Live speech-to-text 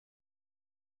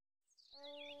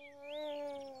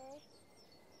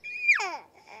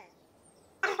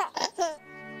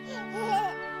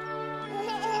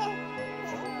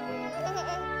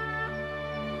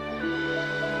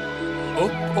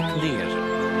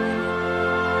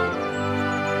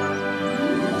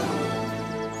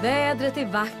Vädret är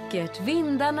vackert,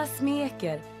 vindarna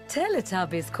smeker.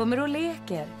 Teletubbies kommer och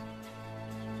leker.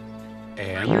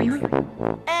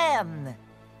 En.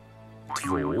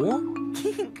 2.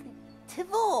 2.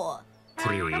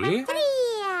 3.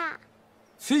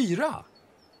 4.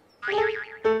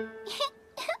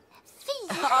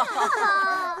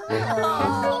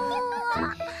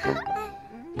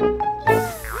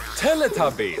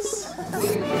 Teletubbies.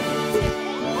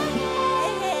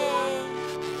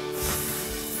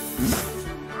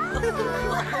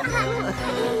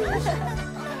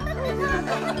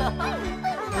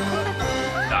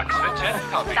 Dags för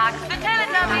Teletubbies. Dags för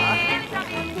Teletubbies!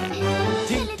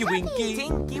 Tinky-Winky.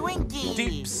 Tinky-Winky.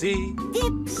 Dipsy.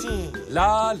 Dipsy.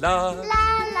 Laa-Laa.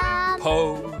 Laa-Laa.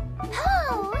 Po. Po.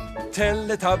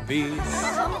 Teletubbies.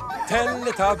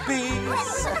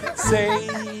 Teletubbies.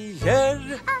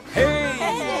 Säger hej.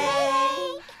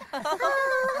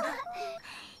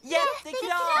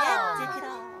 Jättekram.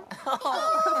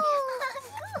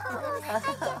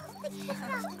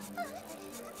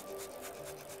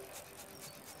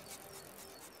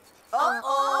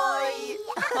 Oj!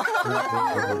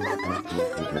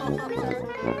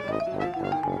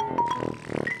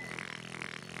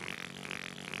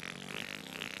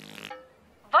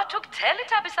 Vart tog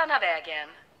Teletubbiesarna vägen?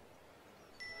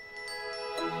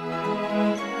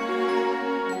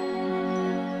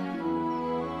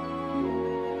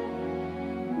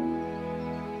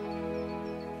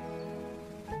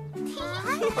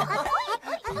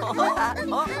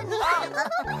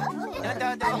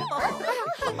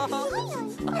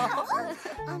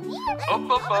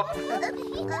 Upp, upp, upp.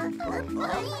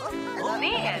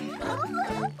 Ner.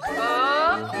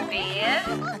 Upp, ner.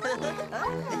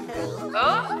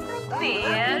 Upp,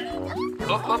 ner.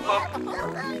 Upp, upp, upp.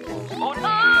 Och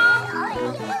ner.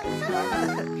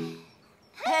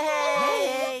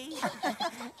 Hej!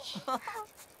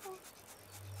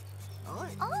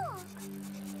 Oj!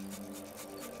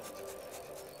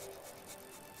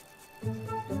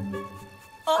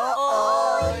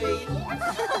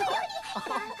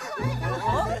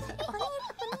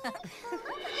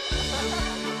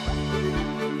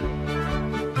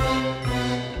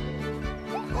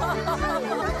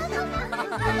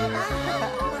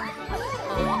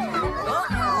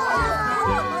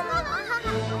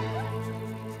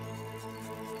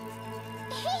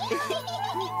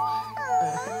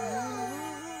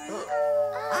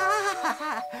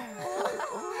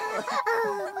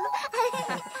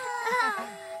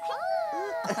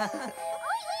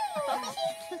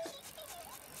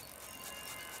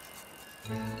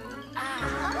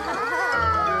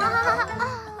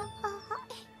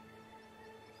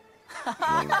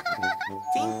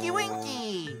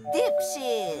 Tinky-Winky.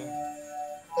 Dipsy.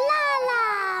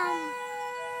 Laa-Laa.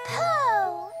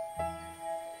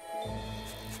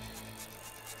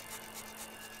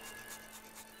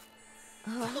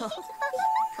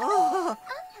 Po.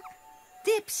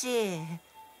 Dipsy.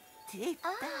 Titta.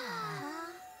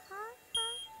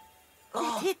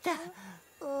 Titta.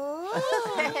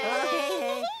 Hej,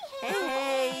 hej. Hej,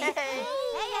 hej.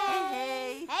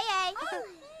 Hej, hej.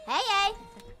 Hej, hej.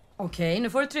 Okej, nu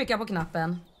får du trycka på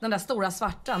knappen. Den där stora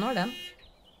svarta, har du den?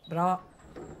 Bra.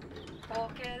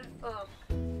 Åker upp.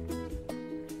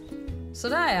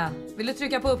 Sådär ja. Vill du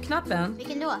trycka på upp-knappen?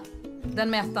 Vilken då? Den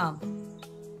med ettan.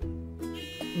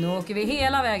 Nu åker vi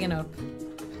hela vägen upp.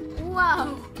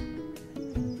 Wow.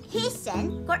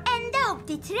 Hissen går ända upp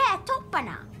till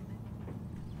trädtopparna.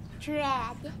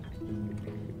 Träd.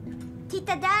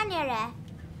 Titta där nere.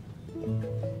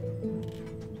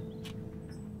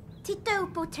 Titta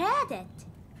upp på trädet.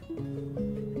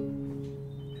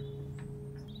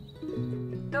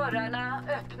 Dörrarna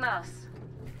öppnas.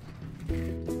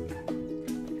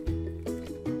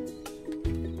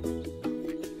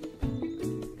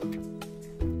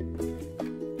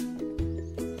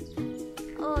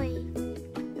 Oj.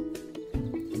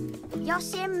 Jag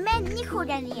ser människor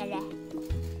där nere.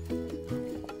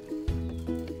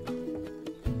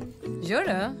 Gör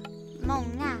du?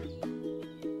 Många.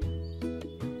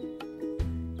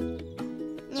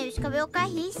 Nu ska vi åka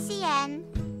hiss igen.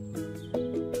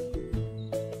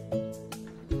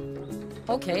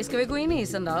 Okej, ska vi gå in i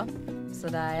hissen då?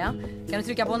 Sådär ja. Kan du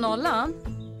trycka på nollan?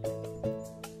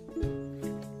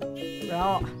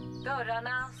 Bra.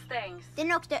 Dörrarna stängs.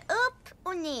 Den åkte upp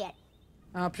och ner.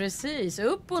 Ja, precis.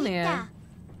 Upp och ner. Titta.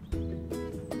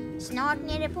 Snart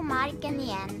nere på marken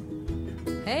igen.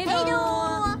 Hej då!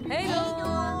 Hej då!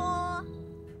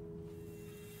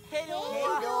 Hej då!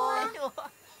 Hej då! Hej då!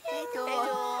 Hej då!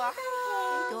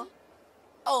 Hej då!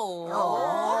 Åh!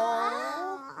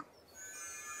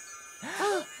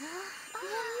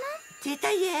 Titta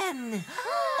igen!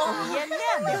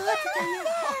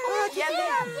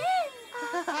 Hjälp!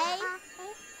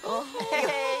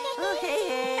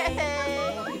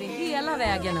 Åker vi hela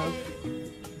vägen upp.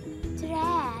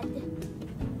 Träd.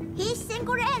 Hissen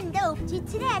går ända upp till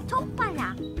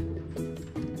trädtopparna.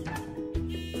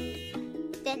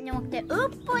 Den åkte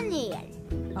upp och ner.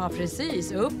 Ja,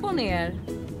 precis. Upp och ner.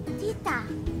 Titta.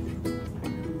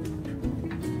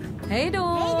 Hej då!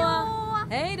 Hej då!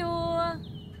 Hej då!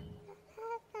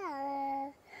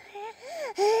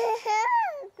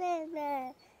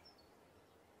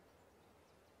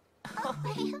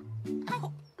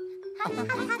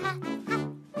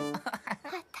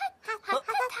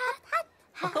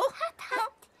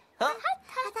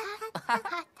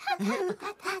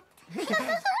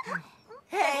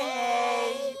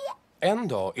 En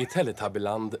dag i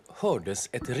Teletubbyland hördes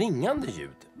ett ringande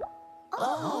ljud.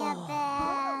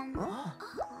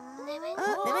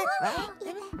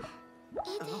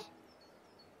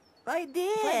 Vad är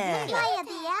det? Vad är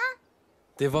det?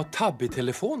 Det var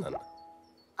Tubby-telefonen.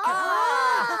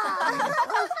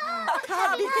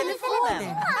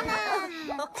 Tubby-telefonen.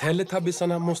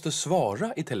 Teletubbiesarna måste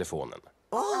svara i telefonen.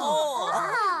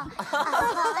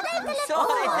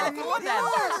 Svara i telefonen.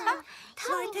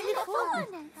 Svara i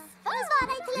telefonen. Svara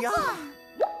i telefon. Ja.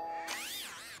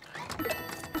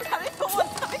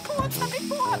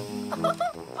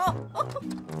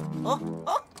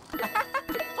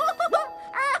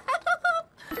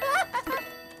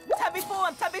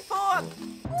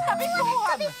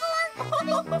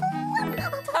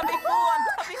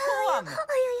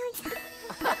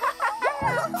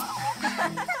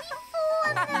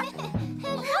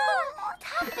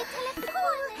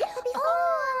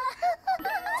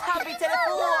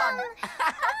 Telefon.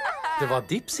 Det var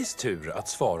Dipsys tur att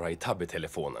svara i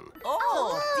Tubby-telefonen.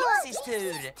 Dipsys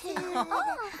tur.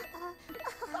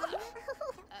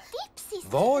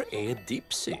 Var är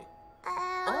Dipsy?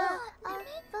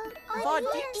 Var är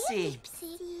Dipsy?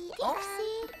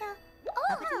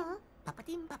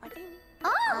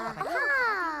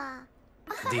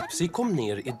 Dipsy kom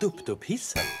ner i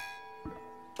dupp-dupp-hissen.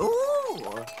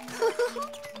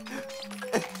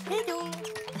 Hej då.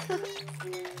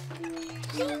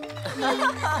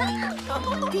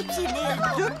 Dipsy ner,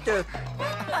 dupp-dupp.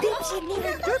 Dipsy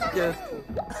ner, dupp-dupp.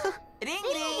 Ring.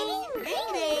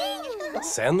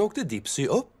 Sen åkte Dipsy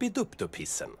upp i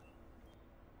dupp-dupp-hissen.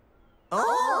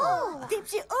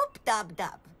 Dipsy upp,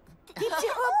 dabb-dabb. Dipsy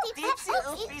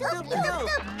upp i dupp-dupp.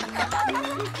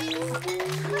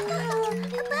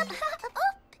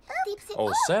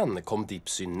 Och sen kom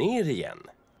Dipsy ner igen.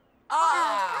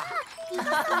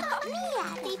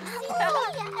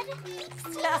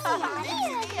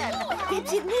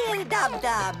 Dipsy ner,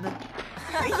 dabb-dabb.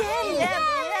 Igen.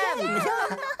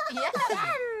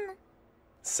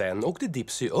 Sen åkte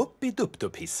Dipsy upp i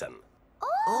dupp-dupp-hissen.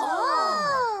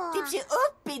 Dipsy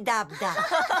upp i dabb-dabb.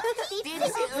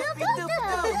 Dipsy upp i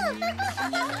dupp-dupp.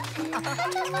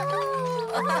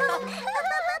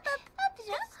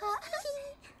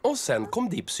 Och sen kom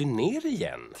Dipsy ner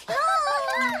igen.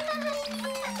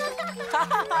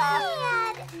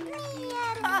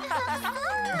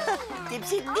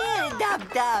 Dipsy ner,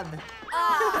 dabb-dabb.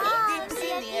 Dipsy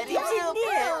ner, dupp-dupp.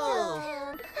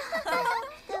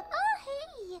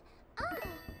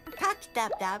 Tack,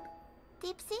 dabb-dabb.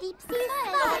 Dipsy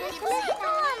svarar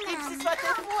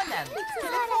telefonen.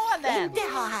 Inte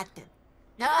ha hatten.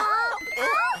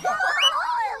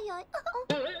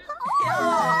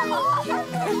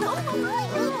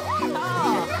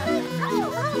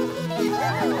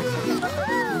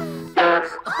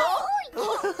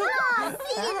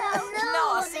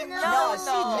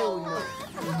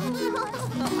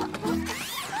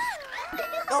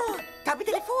 Tubby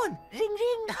telefon. Ring.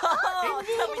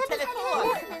 Tubby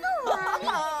telefon.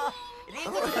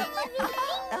 Ring.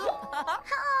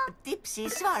 Dipsy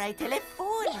svarar i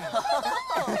telefonen.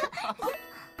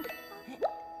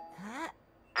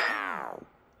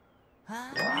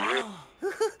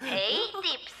 Hej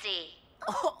Dipsy!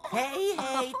 Hej,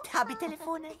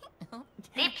 Tubby-telefonen.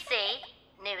 Dipsy,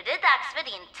 nu är det dags för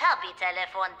din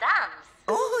Tubby-telefondans.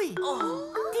 Oj!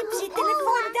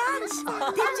 Dipsy-telefondans!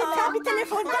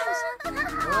 Dipsy-Tubby-telefondans!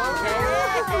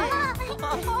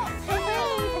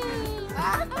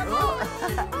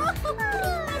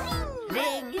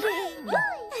 Ring!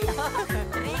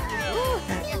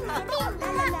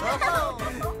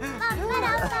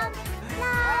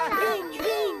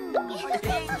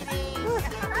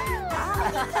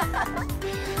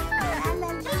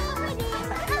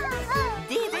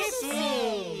 Dipsy!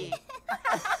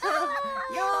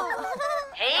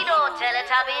 Hej då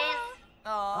Teletubbies!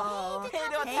 Hej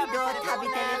då,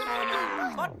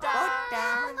 Tubby-telefonen. Borta!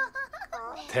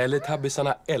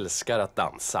 Teletubbiesarna älskar att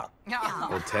dansa.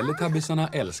 Och Teletubbiesarna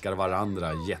älskar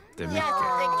varandra jättemycket.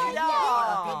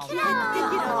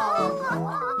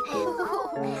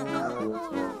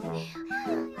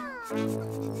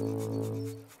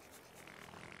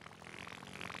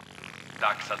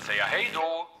 Dags att säga hej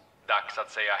då. Dags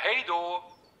att säga hej då.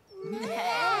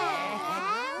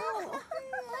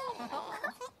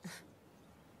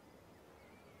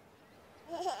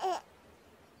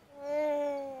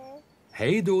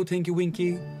 Hej då,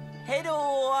 Tinky-Winky. Hej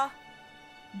då!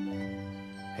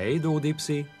 Hej då,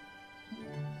 Dipsy.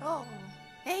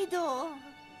 Hej då!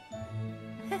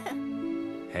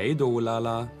 Hej då,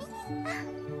 Laa-Laa.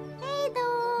 Hej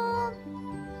då!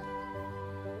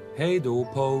 Hej då,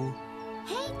 Po.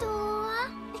 Hej då!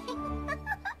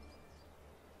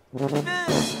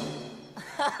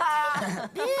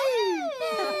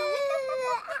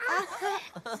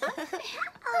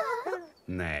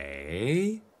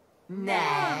 Nej.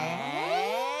 Nej!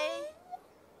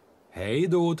 Hej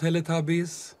då,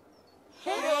 Teletubbies.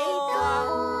 Hej då!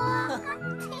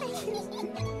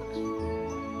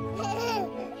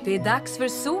 Det är dags för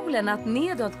solen att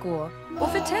nedåt gå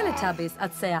och för Teletubbies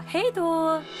att säga hej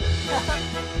då.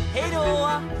 Hej då!